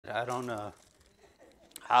I don't know.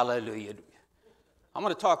 Hallelujah. I'm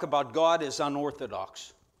going to talk about God is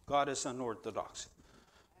unorthodox. God is unorthodox.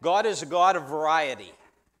 God is a God of variety.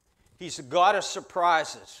 He's a God of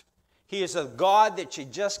surprises. He is a God that you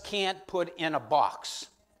just can't put in a box.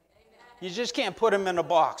 You just can't put him in a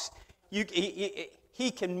box.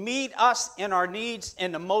 He can meet us in our needs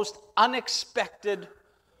in the most unexpected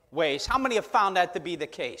ways. How many have found that to be the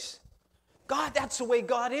case? God, that's the way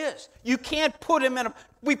God is. You can't put him in a...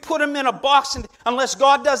 We put him in a box, and unless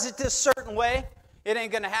God does it this certain way, it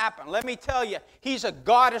ain't going to happen. Let me tell you, he's a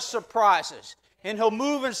God of surprises. And he'll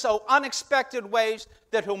move in so unexpected ways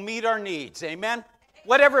that he'll meet our needs. Amen?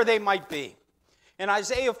 Whatever they might be. In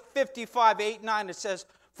Isaiah 55, 8, 9, it says,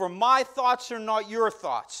 "For my thoughts are not your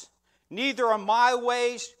thoughts, neither are my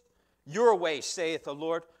ways your ways, saith the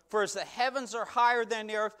Lord. For as the heavens are higher than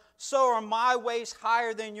the earth, so are my ways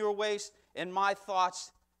higher than your ways, and my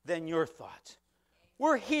thoughts than your thoughts."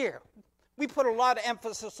 We're here. We put a lot of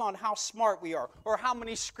emphasis on how smart we are, or how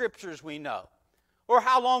many scriptures we know, or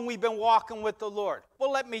how long we've been walking with the Lord. Well,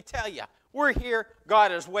 let me tell you, we're here.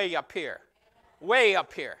 God is way up here. Way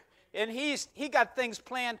up here. And He got things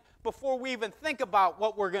planned before we even think about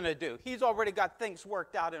what we're going to do. He's already got things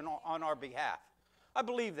worked out on our behalf. I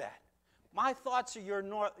believe that. My thoughts are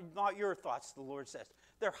not your thoughts, the Lord says.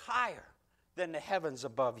 They're higher than the heavens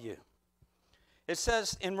above you. It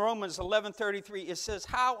says in Romans 11:33, it says,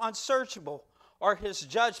 "How unsearchable are his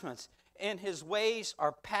judgments, and his ways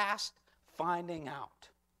are past finding out."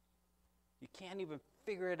 You can't even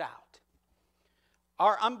figure it out.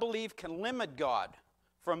 Our unbelief can limit God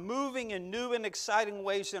from moving in new and exciting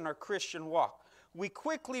ways in our Christian walk. We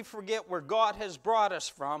quickly forget where God has brought us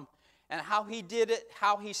from and how he did it,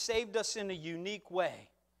 how he saved us in a unique way.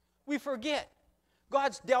 We forget.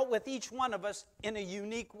 God's dealt with each one of us in a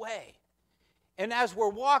unique way. And as we're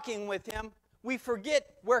walking with him, we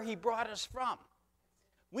forget where he brought us from.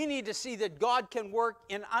 We need to see that God can work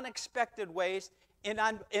in unexpected ways, in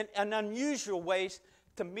unusual ways,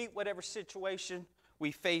 to meet whatever situation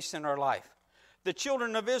we face in our life. The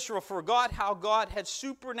children of Israel forgot how God had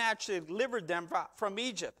supernaturally delivered them from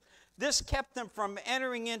Egypt. This kept them from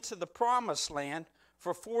entering into the promised land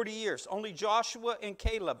for 40 years. Only Joshua and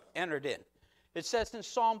Caleb entered in. It says in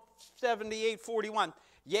Psalm 78:41,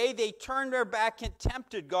 "Yea, they turned their back and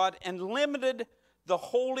tempted God and limited the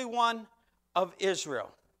Holy One of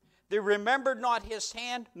Israel. They remembered not his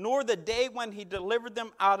hand, nor the day when he delivered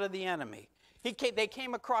them out of the enemy." They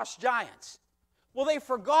came across giants. Well, they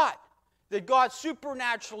forgot that God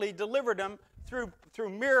supernaturally delivered them through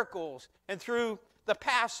miracles and through the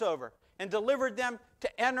Passover, and delivered them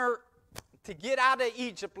to get out of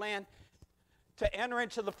Egypt land, to enter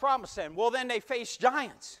into the promised land. Well, then they faced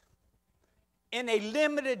giants. And they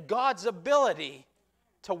limited God's ability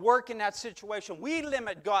to work in that situation. We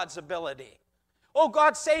limit God's ability. Oh,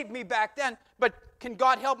 God saved me back then, but can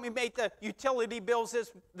God help me make the utility bills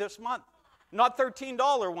this month? Not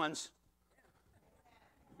 $13 ones.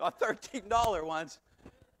 Not $13 ones.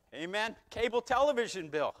 Amen. Cable television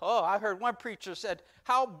bill. Oh, I heard one preacher said,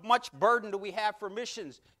 how much burden do we have for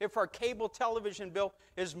missions if our cable television bill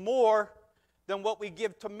is more than what we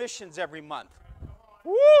give to missions every month?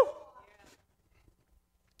 Woo!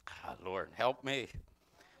 Lord, help me.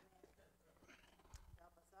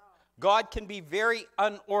 God can be very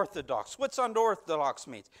unorthodox. What's unorthodox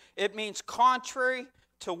means? It means contrary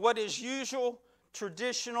to what is usual,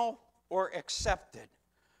 traditional, or accepted.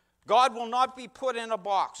 God will not be put in a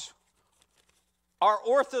box. Our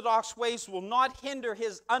orthodox ways will not hinder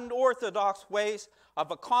his unorthodox ways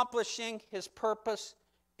of accomplishing his purpose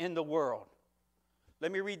in the world.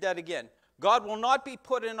 Let me read that again. God will not be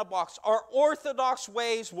put in a box. Our orthodox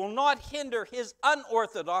ways will not hinder his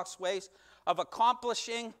unorthodox ways of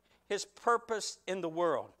accomplishing his purpose in the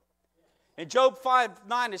world. In Job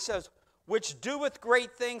 5:9 it says, "Which doeth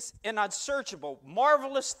great things and unsearchable,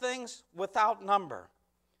 marvelous things without number."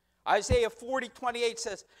 Isaiah 40:28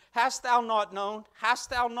 says, "Hast thou not known, hast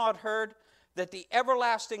thou not heard, that the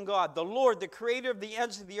everlasting God, the Lord, the creator of the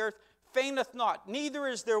ends of the earth, fainteth not, neither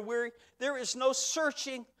is there weary, there is no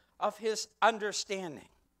searching of his understanding."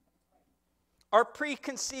 Our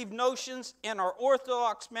preconceived notions and our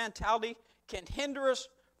orthodox mentality can hinder us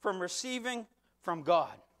from receiving from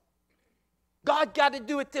God. God got to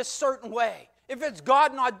do it this certain way. If it's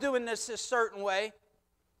God not doing this certain way,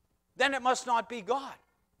 then it must not be God.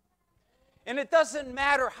 And it doesn't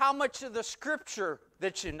matter how much of the scripture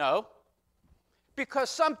that you know, because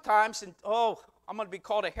sometimes, I'm going to be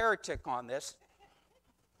called a heretic on this,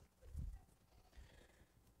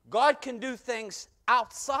 God can do things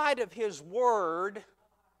outside of his word,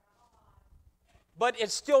 but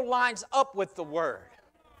it still lines up with the word.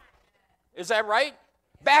 Is that right?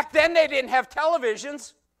 Back then they didn't have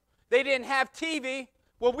televisions. They didn't have TV.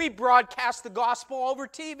 Well, we broadcast the gospel over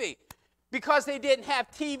TV. Because they didn't have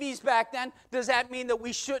TVs back then, does that mean that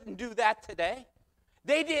we shouldn't do that today?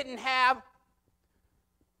 They didn't have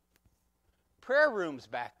prayer rooms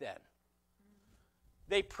back then.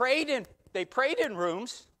 They prayed in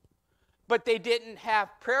rooms, but they didn't have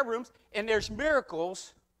prayer rooms, and there's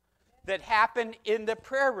miracles that happen in the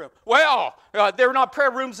prayer room. Well, there are not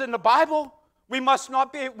prayer rooms in the Bible. We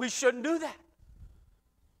shouldn't do that.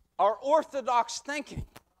 Our orthodox thinking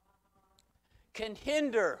can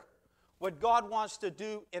hinder what God wants to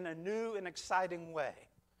do in a new and exciting way.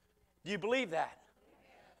 Do you believe that?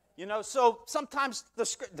 You know, so sometimes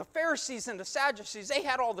the Pharisees and the Sadducees, they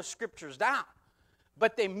had all the scriptures down,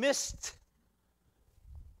 but they missed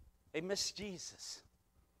Jesus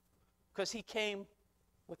because he came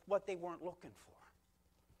with what they weren't looking for.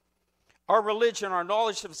 Our religion, our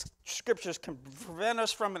knowledge of scriptures can prevent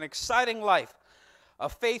us from an exciting life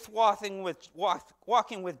of faith walking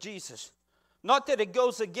with Jesus. Not that it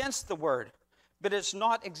goes against the word, but it's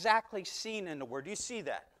not exactly seen in the word. You see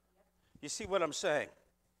that? You see what I'm saying?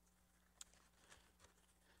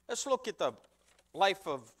 Let's look at the life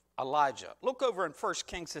of Elijah. Look over in 1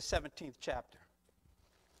 Kings, the 17th chapter.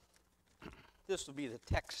 This will be the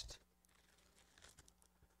text.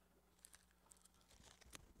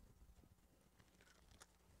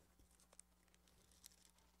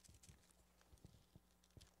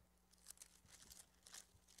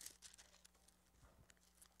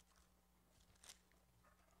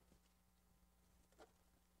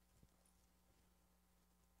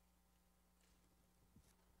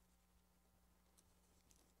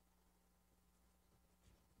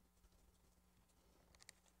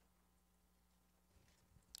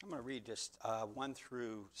 I'm going to read just 1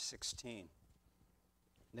 through 16.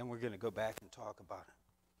 Then we're going to go back and talk about it.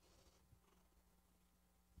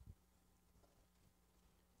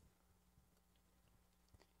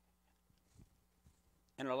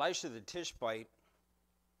 And Elisha the Tishbite,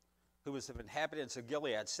 who was of inhabitants of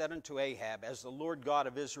Gilead, said unto Ahab, As the Lord God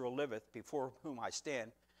of Israel liveth, before whom I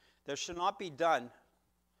stand, there shall not be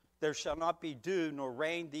dew nor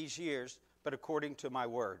rain these years, but according to my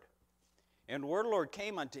word. And the word of the Lord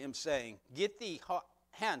came unto him, saying, Get thee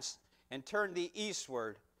hence, and turn thee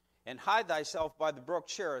eastward, and hide thyself by the brook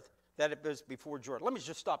Cherith, that it is before Jordan. Let me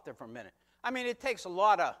just stop there for a minute. I mean, it takes a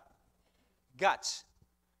lot of guts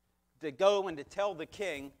to go and to tell the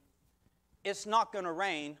king, it's not going to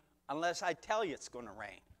rain unless I tell you it's going to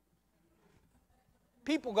rain.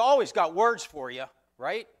 People always got words for you,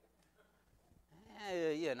 right?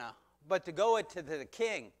 You know. But to go to the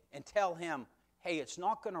king and tell him, hey, it's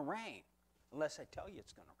not going to rain unless I tell you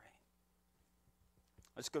it's going to rain.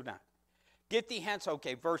 Let's go down. Get thee hence,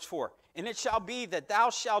 okay, verse 4. And it shall be that thou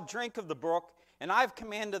shalt drink of the brook, and I have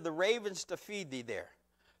commanded the ravens to feed thee there.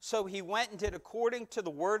 So he went and did according to the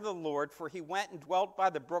word of the Lord, for he went and dwelt by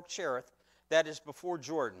the brook Cherith, that is before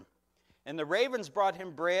Jordan. And the ravens brought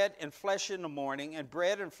him bread and flesh in the morning, and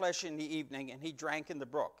bread and flesh in the evening, and he drank in the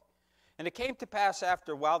brook. And it came to pass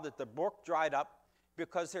after a while that the brook dried up,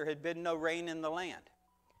 because there had been no rain in the land.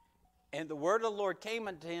 And the word of the Lord came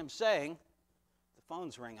unto him, saying, the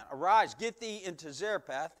phone's ringing, Arise, get thee into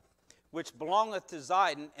Zarephath, which belongeth to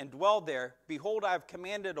Zidon, and dwell there. Behold, I have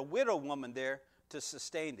commanded a widow woman there to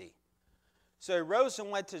sustain thee. So he rose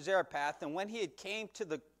and went to Zarephath, and when he had came to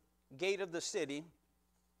the gate of the city,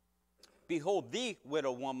 behold, the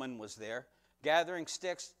widow woman was there, gathering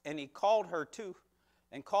sticks, and he called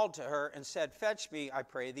to her and said, Fetch me, I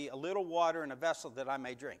pray thee, a little water in a vessel that I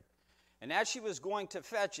may drink. And as she was going to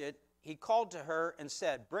fetch it, he called to her and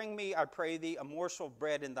said, Bring me, I pray thee, a morsel of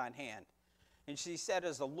bread in thine hand. And she said,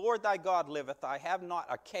 As the Lord thy God liveth, I have not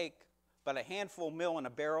a cake, but a handful of meal in a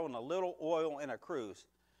barrel, and a little oil in a cruse.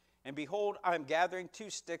 And behold, I am gathering 2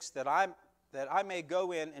 sticks that I may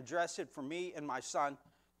go in and dress it for me and my son,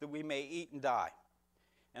 that we may eat and die.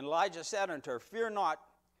 And Elijah said unto her, Fear not,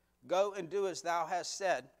 go and do as thou hast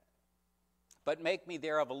said, but make me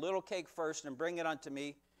thereof a little cake first, and bring it unto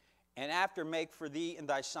me, and after make for thee and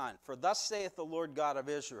thy son. For thus saith the Lord God of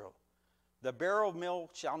Israel, The barrel of meal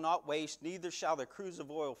shall not waste, neither shall the cruse of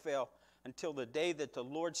oil fail, until the day that the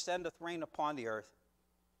Lord sendeth rain upon the earth.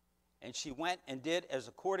 And she went and did as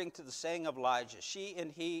according to the saying of Elijah. She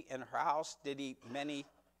and he and her house did eat many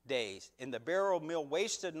days. And the barrel of meal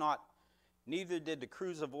wasted not, neither did the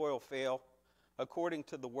cruse of oil fail, according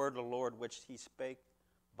to the word of the Lord which he spake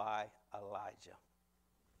by Elijah.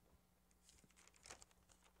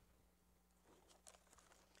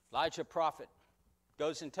 Elijah, prophet,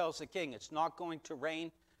 goes and tells the king, it's not going to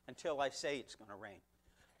rain until I say it's going to rain.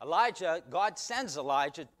 God sends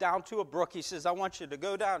Elijah down to a brook. He says, I want you to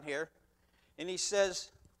go down here. And he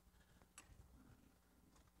says,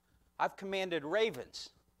 I've commanded ravens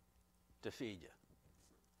to feed you.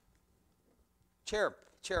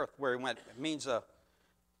 Cherith, where he went, means the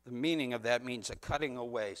meaning of that means a cutting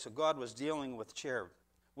away. So God was dealing with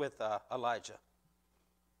Elijah.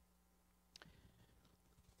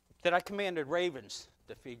 That I commanded ravens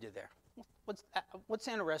to feed you there. What's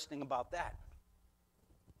interesting about that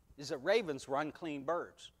is that ravens were unclean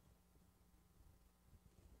birds.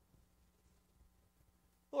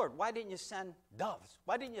 Lord, why didn't you send doves?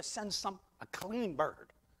 Why didn't you send a clean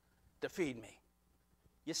bird to feed me?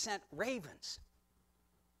 You sent ravens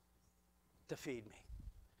to feed me.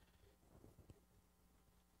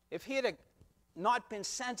 If he had not been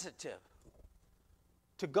sensitive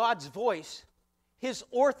to God's voice, his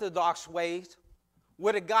orthodox ways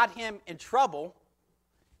would have got him in trouble,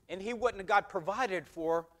 and he wouldn't have got provided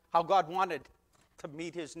for how God wanted to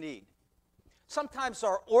meet his need. Sometimes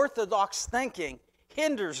our orthodox thinking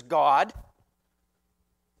hinders God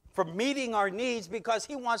from meeting our needs because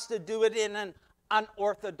he wants to do it in an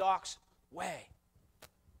unorthodox way.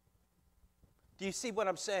 Do you see what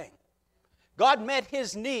I'm saying? God met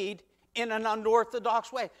his need in an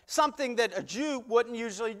unorthodox way. Something that a Jew wouldn't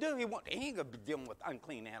usually do. He ain't going to be dealing with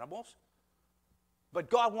unclean animals. But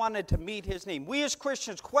God wanted to meet his need. We as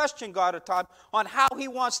Christians question God at times on how he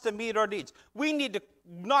wants to meet our needs. We need to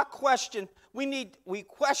not question, we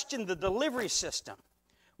question the delivery system.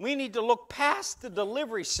 We need to look past the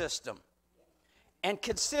delivery system and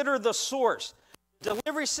consider the source. The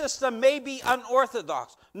delivery system may be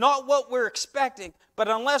unorthodox, not what we're expecting, but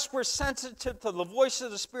unless we're sensitive to the voice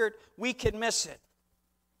of the Spirit, we can miss it.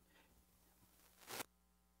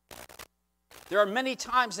 There are many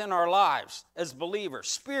times in our lives as believers,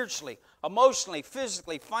 spiritually, emotionally,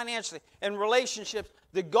 physically, financially, and relationships,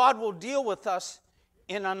 that God will deal with us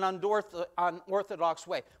in an unorthodox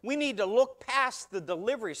way. We need to look past the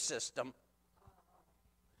delivery system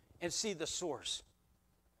and see the source.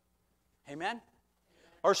 Amen?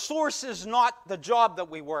 Our source is not the job that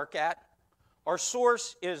we work at. Our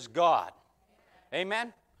source is God.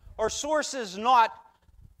 Amen? Our source is not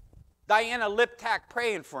Diana Liptak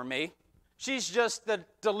praying for me. She's just the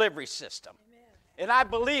delivery system. Amen. And I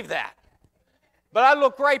believe that. But I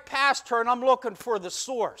look right past her and I'm looking for the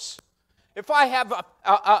source. If I have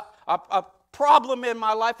a problem in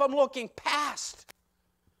my life, I'm looking past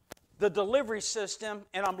the delivery system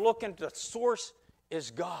and I'm looking, the source is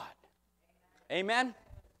God. Amen?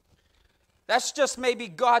 That's just maybe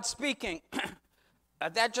God speaking.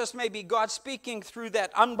 That just may be God speaking through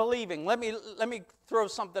that unbelieving. Let me throw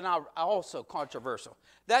something out also controversial.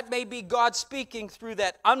 That may be God speaking through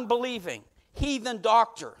that unbelieving heathen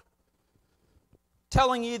doctor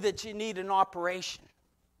telling you that you need an operation.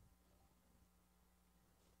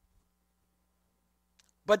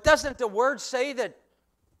 But doesn't the word say that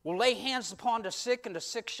we'll lay hands upon the sick and the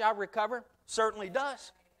sick shall recover? Certainly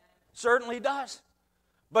does. Certainly does.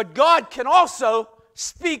 But God can also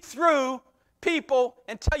speak through people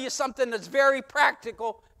and tell you something that's very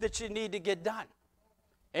practical that you need to get done.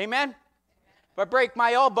 Amen? If I break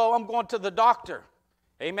my elbow, I'm going to the doctor.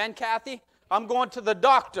 Amen, Kathy? I'm going to the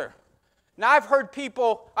doctor. Now, I've heard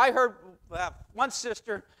people, one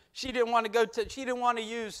sister, she didn't want to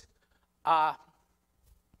use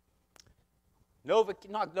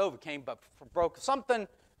Novocaine, but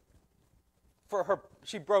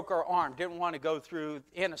she broke her arm, didn't want to go through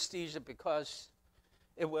anesthesia because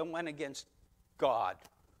it went against God.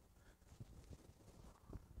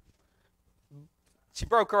 She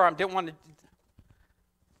broke her arm, didn't want to.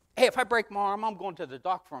 Hey, if I break my arm, I'm going to the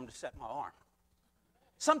doctor for him to set my arm.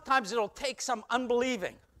 Sometimes it'll take some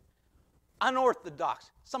unbelieving,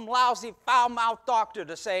 unorthodox, some lousy, foul-mouthed doctor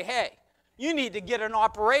to say, hey, you need to get an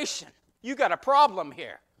operation. You got a problem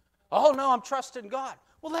here. Oh, no, I'm trusting God.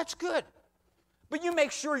 Well, that's good. But you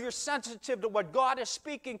make sure you're sensitive to what God is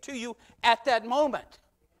speaking to you at that moment.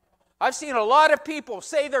 I've seen a lot of people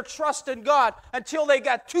say they're trusting God until they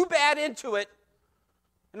got too bad into it,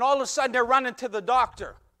 and all of a sudden they're running to the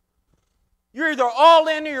doctor. You're either all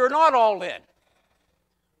in or you're not all in.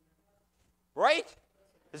 Right?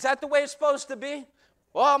 Is that the way it's supposed to be?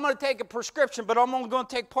 Well, I'm going to take a prescription, but I'm only going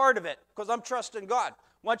to take part of it because I'm trusting God.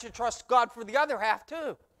 Why don't you trust God for the other half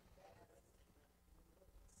too?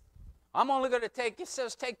 I'm only going to take, it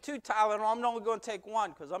says take 2 Tylenol, I'm only going to take 1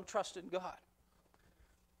 because I'm trusting God.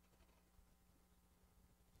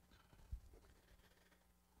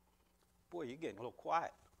 Boy, you're getting a little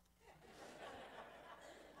quiet.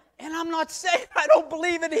 And I'm not saying I don't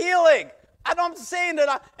believe in healing. And I'm saying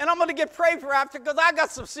that, and I'm going to get prayed for after because I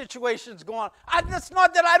got some situations going on. It's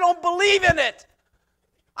not that I don't believe in it.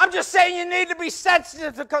 I'm just saying you need to be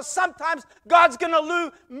sensitive because sometimes God's going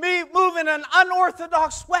to move in an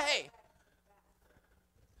unorthodox way.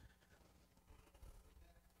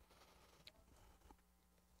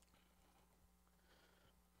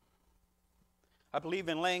 I believe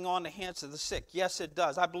in laying on the hands of the sick. Yes, it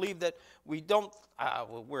does. I believe that we don't...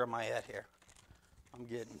 well, where am I at here? I'm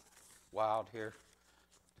getting wild here.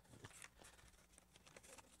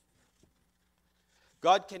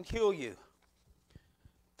 God can heal you.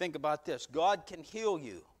 Think about this. God can heal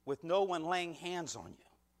you with no one laying hands on you.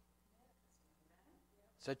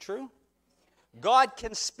 Is that true? God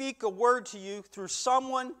can speak a word to you through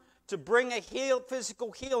someone to bring a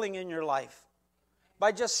physical healing in your life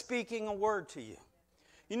by just speaking a word to you.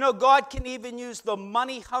 You know, God can even use the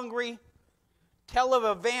money-hungry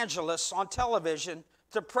televangelists on television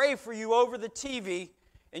to pray for you over the TV,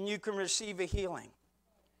 and you can receive a healing.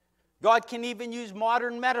 God can even use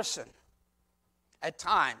modern medicine at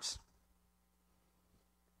times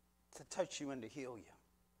to touch you and to heal you.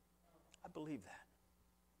 I believe that.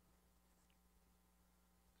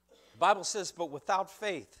 The Bible says, but without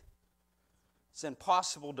faith, it's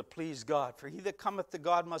impossible to please God. For he that cometh to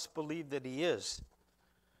God must believe that he is,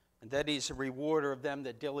 and that he's a rewarder of them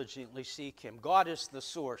that diligently seek him. God is the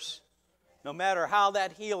source. No matter how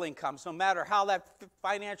that healing comes, no matter how that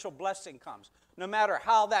financial blessing comes, no matter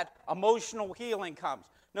how that emotional healing comes,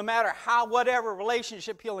 no matter how whatever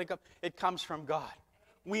relationship healing comes, it comes from God.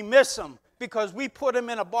 We miss him because we put him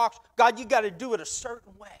in a box. God, you got to do it a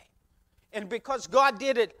certain way. And because God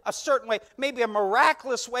did it a certain way, maybe a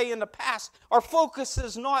miraculous way in the past, our focus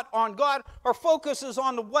is not on God. Our focus is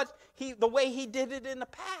on the way he did it in the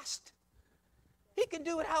past. He can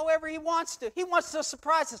do it however he wants to. He wants to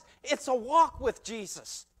surprise us. It's a walk with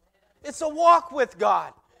Jesus. It's a walk with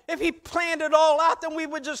God. If he planned it all out, then we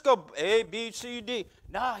would just go A, B, C, D.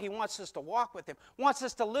 No, he wants us to walk with him. Wants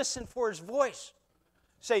us to listen for his voice.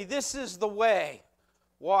 Say, this is the way.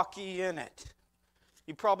 Walk ye in it.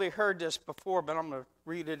 You probably heard this before, but I'm going to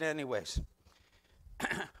read it anyways.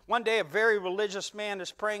 One day, a very religious man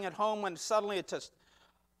is praying at home when suddenly a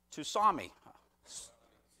tsunami.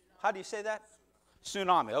 How do you say that?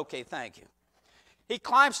 Tsunami. Okay, thank you. He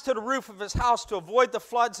climbs to the roof of his house to avoid the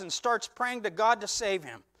floods and starts praying to God to save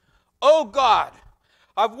him. Oh God,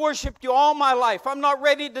 I've worshiped you all my life. I'm not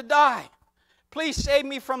ready to die. Please save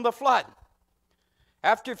me from the flood.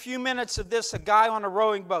 After a few minutes of this, a guy on a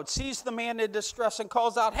rowing boat sees the man in distress and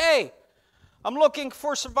calls out, "Hey, I'm looking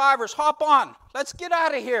for survivors. Hop on. Let's get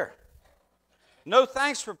out of here." "No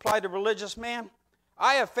thanks," replied the religious man.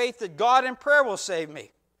 "I have faith that God in prayer will save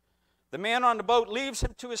me." The man on the boat leaves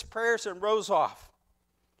him to his prayers and rows off.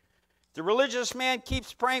 The religious man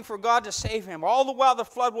keeps praying for God to save him. All the while the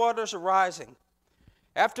floodwaters are rising.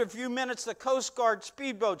 After a few minutes, the Coast Guard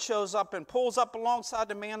speedboat shows up and pulls up alongside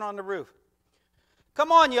the man on the roof.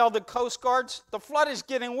 "Come on," yelled the Coast Guards. "The flood is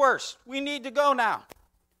getting worse. We need to go now."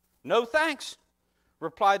 "No thanks,"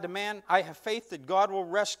 replied the man. "I have faith that God will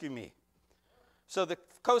rescue me." So the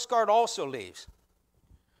Coast Guard also leaves.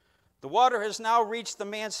 The water has now reached the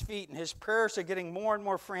man's feet, and his prayers are getting more and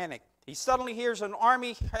more frantic. He suddenly hears an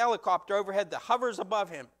army helicopter overhead that hovers above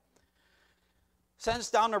him, sends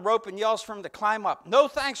down a rope and yells for him to climb up. "No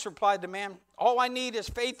thanks," replied the man. "All I need is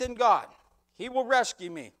faith in God. He will rescue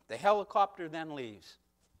me." The helicopter then leaves.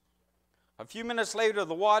 A few minutes later,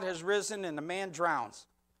 the water has risen and the man drowns.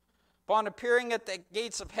 Upon appearing at the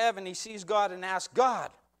gates of heaven, he sees God and asks,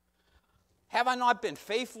 "God, have I not been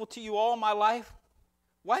faithful to you all my life?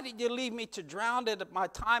 Why did you leave me to drown at my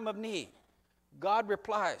time of need?" God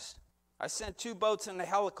replies, "I sent 2 boats and a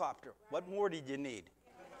helicopter. What more did you need?"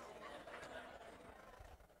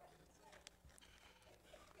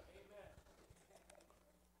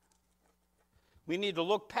 We need to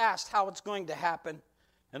look past how it's going to happen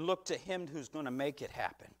and look to him who's going to make it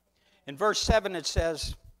happen. In verse 7 it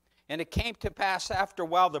says, "And it came to pass after a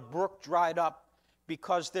while the brook dried up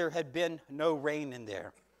because there had been no rain in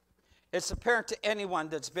there." It's apparent to anyone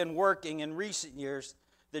that's been working in recent years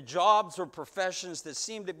that jobs or professions that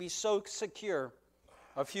seemed to be so secure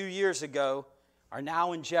a few years ago are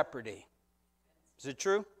now in jeopardy. Is it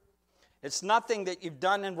true? It's nothing that you've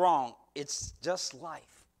done in wrong. It's just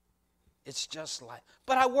life. It's just life.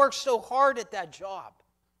 But I worked so hard at that job.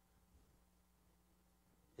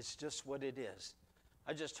 It's just what it is.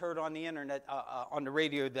 I just heard on the internet, on the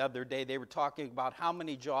radio the other day, they were talking about how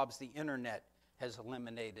many jobs the internet has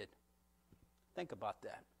eliminated. Think about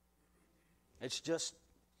that. It's just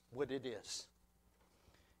what it is.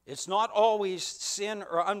 It's not always sin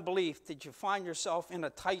or unbelief that you find yourself in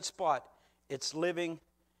a tight spot it's living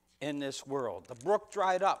in this world. The brook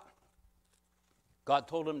dried up. God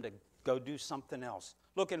told him to go do something else.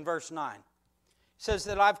 Look in verse 9. It says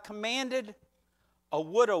that I've commanded a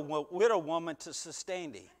widow woman to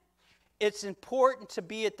sustain thee. It's important to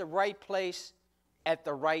be at the right place at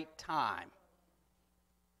the right time.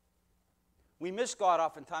 We miss God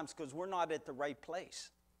oftentimes because we're not at the right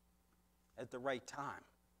place at the right time.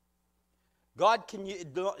 God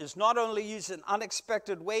is not only using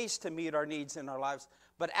unexpected ways to meet our needs in our lives,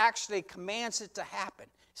 but actually commands it to happen.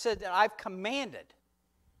 He said that I've commanded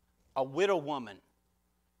a widow woman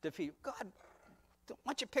to feed. God, why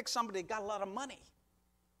don't you pick somebody that got a lot of money?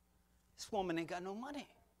 This woman ain't got no money.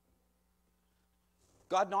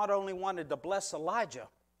 God not only wanted to bless Elijah,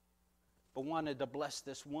 but wanted to bless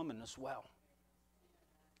this woman as well.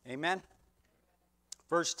 Amen?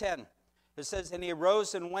 Verse 10, it says, and he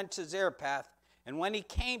arose and went to Zarephath, and when he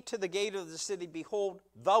came to the gate of the city, behold,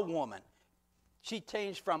 the woman. She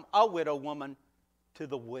changed from a widow woman to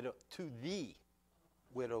the widow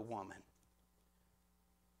woman.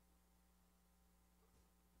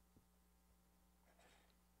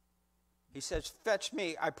 He says, fetch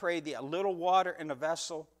me, I pray thee, a little water in a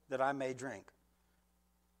vessel that I may drink.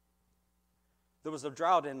 There was a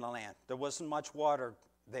drought in the land. There wasn't much water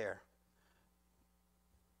there.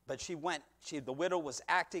 But she went. The widow was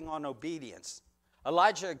acting on obedience.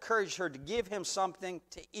 Elijah encouraged her to give him something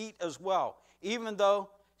to eat as well, even though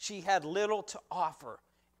she had little to offer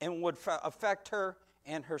and would affect her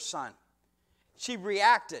and her son. She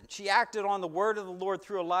reacted. She acted on the word of the Lord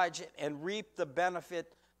through Elijah and reaped the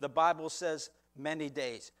benefit, the Bible says, many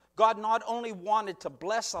days. God not only wanted to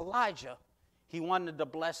bless Elijah, he wanted to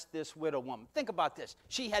bless this widow woman. Think about this.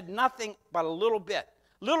 She had nothing but a little bit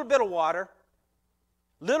of water,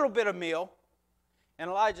 little bit of meal, and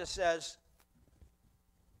Elijah says,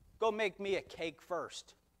 go make me a cake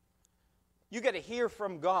first. You got to hear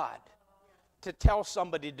from God to tell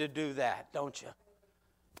somebody to do that, don't you?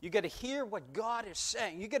 You got to hear what God is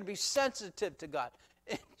saying. You got to be sensitive to God.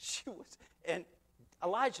 And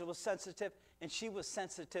Elijah was sensitive, and she was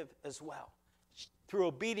sensitive as well. Through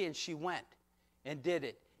obedience, she went and did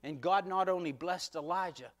it. And God not only blessed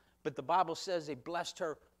Elijah, but the Bible says he blessed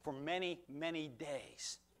her for many, many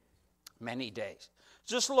days. Many days.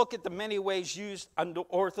 Just look at the many ways used,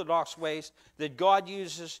 unorthodox ways, that God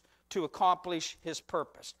uses to accomplish his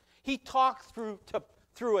purpose. He talked through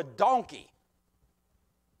a donkey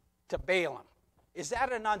to Balaam. Is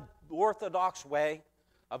that an unorthodox way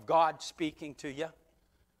of God speaking to you?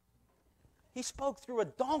 He spoke through a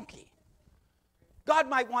donkey. God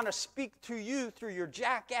might want to speak to you through your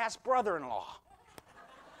jackass brother-in-law,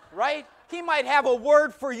 right? He might have a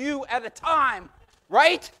word for you at a time,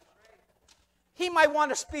 right? He might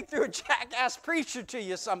want to speak through a jackass preacher to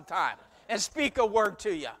you sometime and speak a word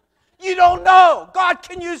to you. You don't know. God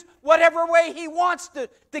can use whatever way he wants to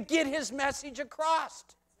get his message across.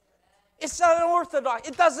 It's unorthodox.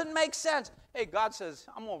 It doesn't make sense. Hey, God says,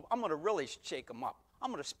 I'm going to really shake him up. I'm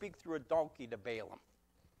going to speak through a donkey to Balaam.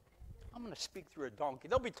 I'm going to speak through a donkey.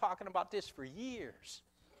 They'll be talking about this for years.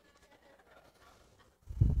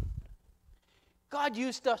 God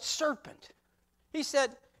used a serpent. He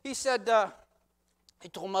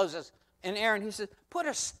told Moses and Aaron, he said, put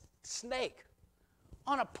a snake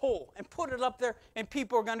on a pole and put it up there, and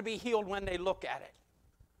people are going to be healed when they look at it.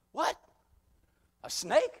 What? A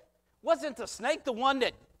snake? Wasn't the snake the one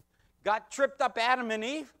that got tripped up Adam and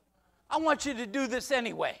Eve? I want you to do this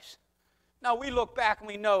anyways. Now, we look back and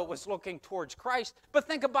we know it was looking towards Christ, but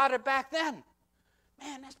think about it back then.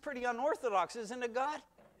 Man, that's pretty unorthodox, isn't it, God?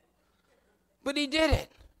 But he did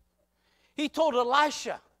it. He told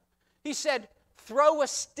Elisha, he said, throw a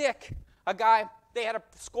stick. A guy, they had a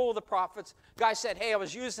school of the prophets. Guy said, hey, I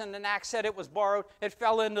was using an axe, said it was borrowed. It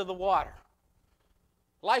fell into the water.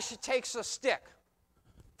 Elisha takes a stick,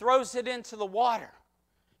 throws it into the water.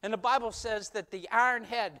 And the Bible says that the iron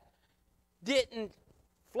head didn't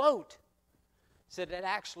float. It said it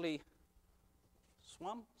actually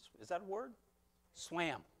swam. Is that a word?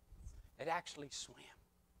 Swam. It actually swam.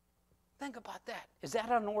 Think about that. Is that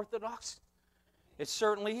unorthodox? It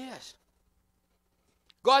certainly is.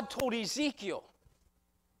 God told Ezekiel,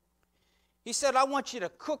 he said, I want you to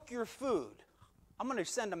cook your food. I'm going to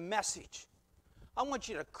send a message. I want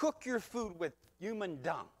you to cook your food with human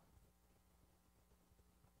dung.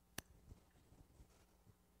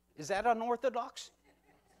 Is that unorthodox?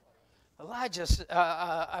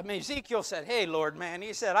 Ezekiel said, hey, Lord, man,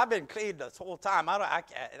 he said, I've been clean this whole time.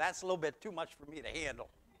 That's a little bit too much for me to handle.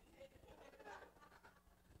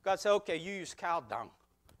 God said, okay, you use cow dung.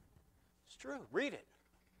 It's true. Read it.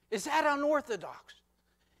 Is that unorthodox?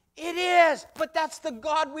 It is, but that's the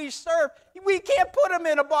God we serve. We can't put him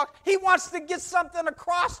in a box. He wants to get something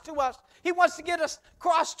across to us. He wants to get us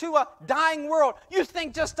across to a dying world. You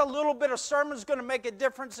think just a little bit of sermon is going to make a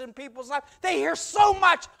difference in people's lives? They hear so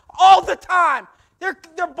much all the time. They're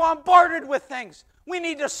bombarded with things. We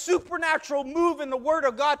need a supernatural move in the Word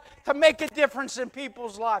of God to make a difference in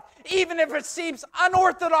people's lives. Even if it seems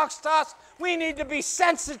unorthodox to us, we need to be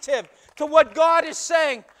sensitive to what God is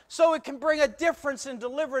saying so it can bring a difference and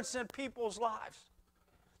deliverance in people's lives.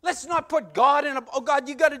 Let's not put God in a, oh God,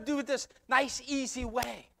 you got to do it this nice, easy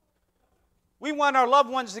way. We want our loved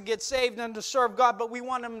ones to get saved and to serve God, but we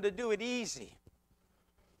want them to do it easy.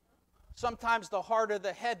 Sometimes the harder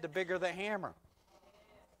the head, the bigger the hammer.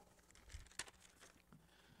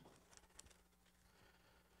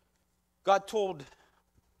 God told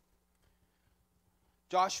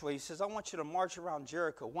Joshua, he says, I want you to march around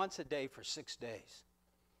Jericho once a day for 6 days.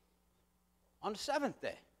 On the seventh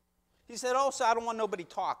day, he said, also, I don't want nobody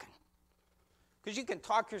talking. Because you can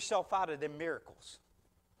talk yourself out of them miracles.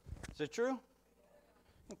 Is it true?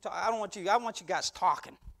 I want you guys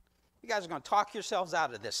talking. You guys are going to talk yourselves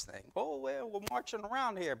out of this thing. Oh, well, we're marching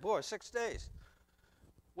around here. Boy, 6 days.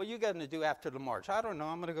 What are you going to do after the march? I don't know.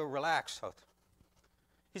 I'm going to go relax.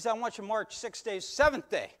 He said, I want you to march 6 days. Seventh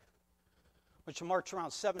day, I want you to march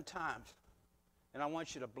around 7 times. And I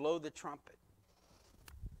want you to blow the trumpet.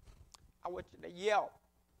 I want you to yell.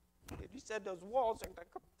 And he said those walls are going to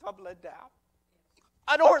come tumbling down.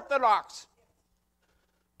 Unorthodox.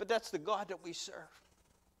 But that's the God that we serve.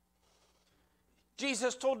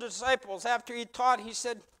 Jesus told the disciples after he taught, he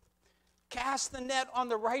said, cast the net on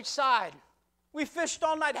the right side. We fished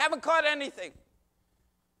all night, haven't caught anything.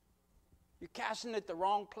 You're casting it the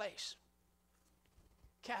wrong place.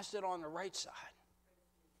 Cast it on the right side.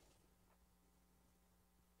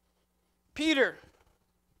 Peter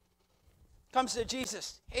comes to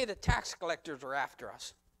Jesus. Hey, the tax collectors are after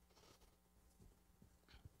us.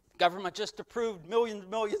 Government just approved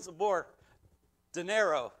millions of more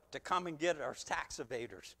dinero to come and get our tax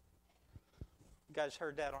evaders. You guys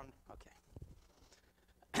heard that on?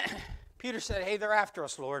 Okay. Peter said, hey, they're after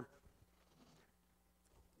us, Lord.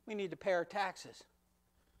 We need to pay our taxes.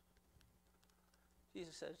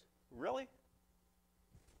 Jesus says, really?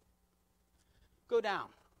 Go down.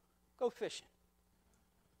 Go fishing.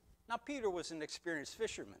 Now, Peter was an experienced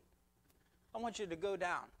fisherman. I want you to go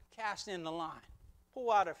down, cast in the line,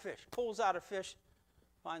 pull out a fish, pulls out a fish,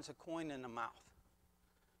 finds a coin in the mouth.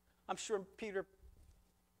 I'm sure Peter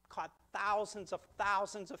caught thousands of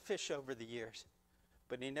fish over the years,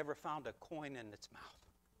 but he never found a coin in its mouth.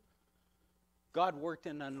 God worked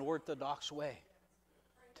in an unorthodox way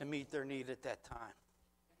to meet their need at that time.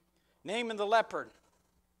 Naaman the leopard,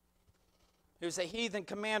 he was a heathen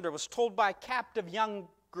commander, was told by a captive young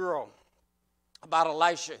girl about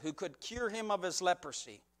Elisha who could cure him of his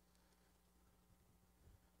leprosy.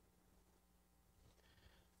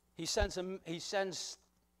 He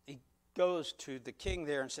goes to the king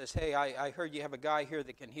there and says, hey, I heard you have a guy here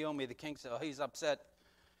that can heal me. The king said, oh, he's upset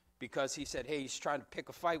because he said, hey, he's trying to pick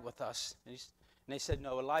a fight with us. And they said,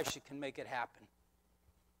 no, Elisha can make it happen.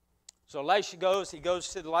 So Elisha goes, he goes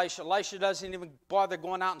to Elisha. Elisha doesn't even bother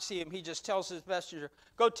going out and see him. He just tells his messenger,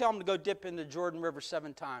 go tell him to go dip in the Jordan River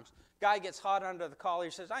 7 times. Guy gets hot under the collar.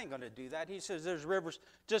 He says, I ain't going to do that. He says, there's rivers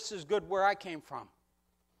just as good where I came from.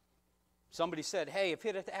 Somebody said, hey, if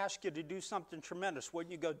he'd have asked you to do something tremendous,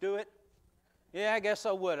 wouldn't you go do it? Yeah, I guess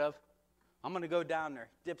I would have. I'm going to go down there.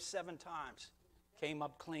 Dipped 7 times. Came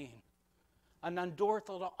up clean. An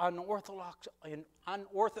unorthodox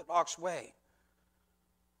way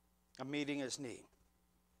of meeting his need.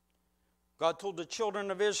 God told the children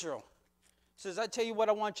of Israel, he says, I tell you what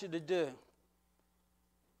I want you to do.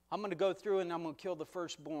 I'm going to go through and I'm going to kill the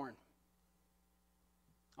firstborn.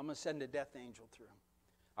 I'm going to send a death angel through.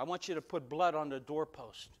 I want you to put blood on the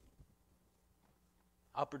doorpost.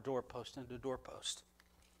 Upper doorpost and the doorpost.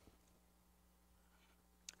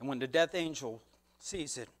 And when the death angel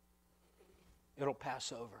sees it, it'll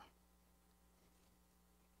pass over.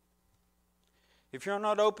 If you're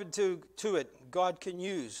not open to it, God can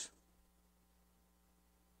use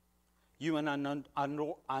you in an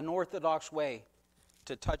unorthodox way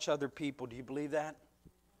to touch other people. Do you believe that?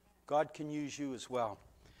 God can use you as well.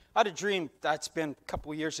 I had a dream that's been a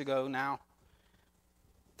couple years ago now.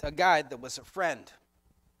 A guy that was a friend,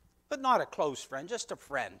 but not a close friend, just a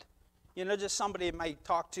friend. You know, just somebody I might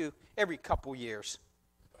talk to every couple years.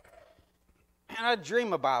 And I had a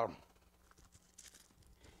dream about him.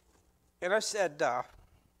 And I said,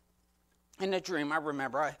 in the dream, I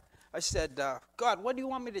remember, I said, God, what do you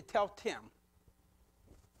want me to tell Tim?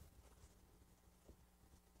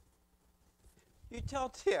 You tell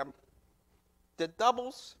Tim that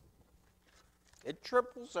doubles and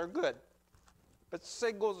triples are good, but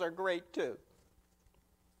singles are great too.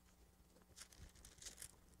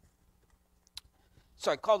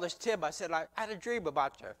 So I called this Tim. I said, I had a dream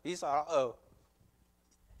about you. He said, uh-oh.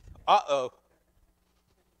 Uh-oh.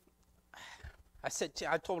 I said,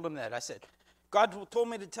 I told him that. I said, God told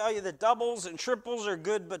me to tell you that doubles and triples are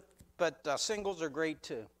good, but singles are great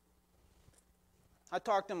too. I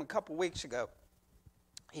talked to him a couple weeks ago.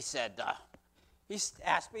 He said, he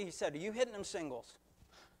asked me, he said, are you hitting them singles?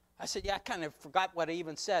 I said, yeah, I kind of forgot what I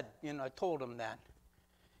even said. I told him that.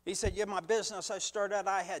 He said, yeah, my business I started out,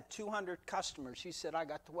 I had 200 customers. He said, I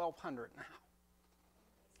got 1,200 now.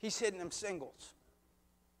 He's hitting them singles.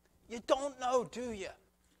 You don't know, do you?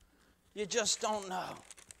 You just don't know.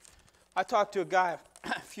 I talked to a guy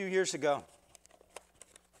a few years ago.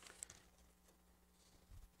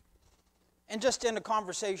 And just in a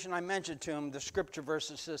conversation, I mentioned to him the scripture verse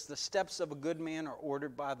that says, the steps of a good man are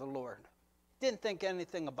ordered by the Lord. Didn't think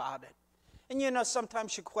anything about it. And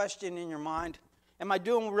sometimes you question in your mind, am I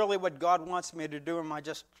doing really what God wants me to do, or am I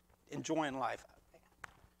just enjoying life?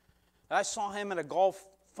 I saw him at a golf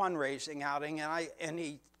fundraising outing, and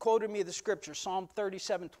he quoted me the scripture, Psalm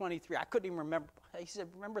 37:23. I couldn't even remember. He said,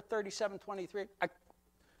 remember 37:23?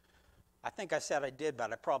 I think I said I did,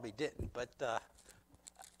 but I probably didn't. But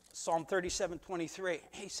Psalm 37:23.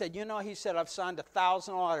 He said, he said, I've signed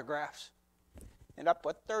 1,000 autographs, and I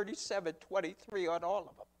put 37:23 on all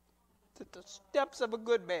of them. That the steps of a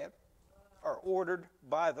good man are ordered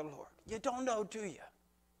by the Lord. You don't know, do you?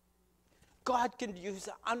 God can use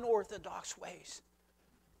the unorthodox ways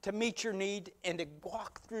to meet your need and to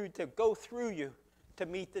go through you to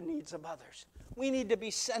meet the needs of others. We need to be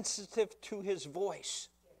sensitive to his voice.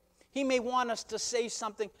 He may want us to say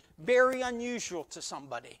something very unusual to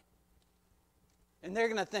somebody. And they're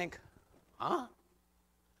going to think, huh?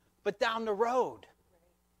 But down the road,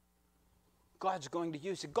 God's going to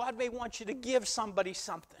use it. God may want you to give somebody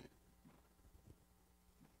something.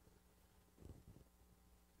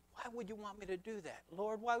 Why would you want me to do that?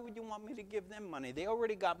 Lord, why would you want me to give them money? They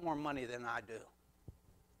already got more money than I do.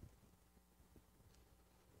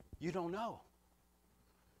 You don't know.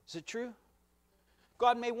 Is it true?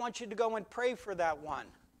 God may want you to go and pray for that one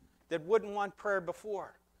that wouldn't want prayer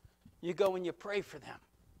before. You go and you pray for them.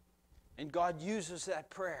 And God uses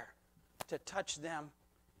that prayer to touch them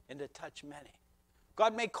and to touch many.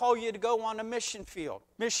 God may call you to go on a mission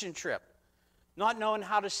trip, not knowing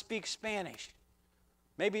how to speak Spanish.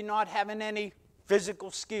 Maybe not having any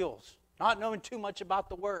physical skills, not knowing too much about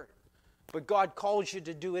the word. But God calls you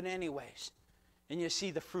to do it anyways. And you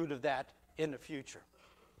see the fruit of that in the future.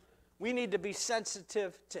 We need to be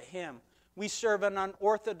sensitive to him. We serve an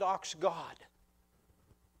unorthodox God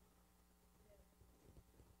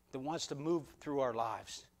that wants to move through our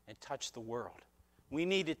lives and touch the world. We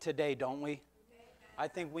need it today, don't we? I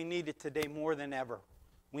think we need it today more than ever.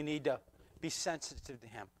 We need to be sensitive to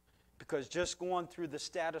him. Because just going through the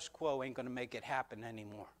status quo ain't going to make it happen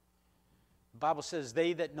anymore. The Bible says,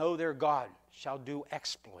 they that know their God shall do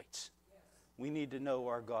exploits. We need to know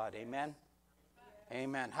our God. Amen?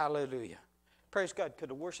 Amen. Hallelujah. Praise God. Could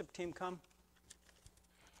the worship team come?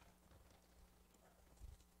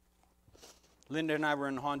 Linda and I were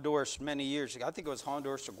in Honduras many years ago. I think it was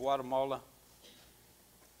Honduras or Guatemala.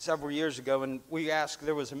 Several years ago. And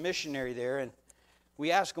there was a missionary there. And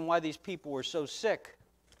we asked him why these people were so sick.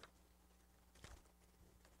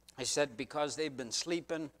 He said, because they've been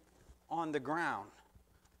sleeping on the ground.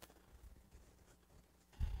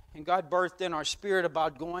 And God birthed in our spirit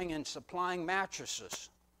about going and supplying mattresses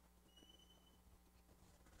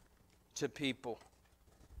to people.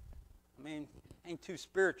 I mean, ain't too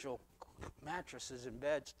spiritual, mattresses and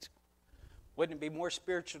beds. Wouldn't it be more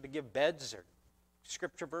spiritual to give beds or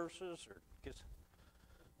scripture verses?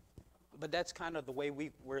 But that's kind of the way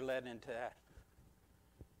we're led into that.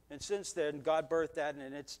 And since then, God birthed that,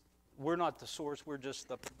 and we're not the source, we're just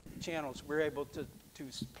the channels. We're able to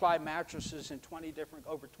supply mattresses in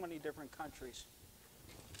over 20 different countries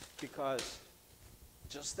because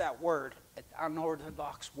just that word, an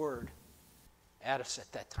unorthodox word, at us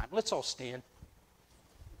at that time. Let's all stand.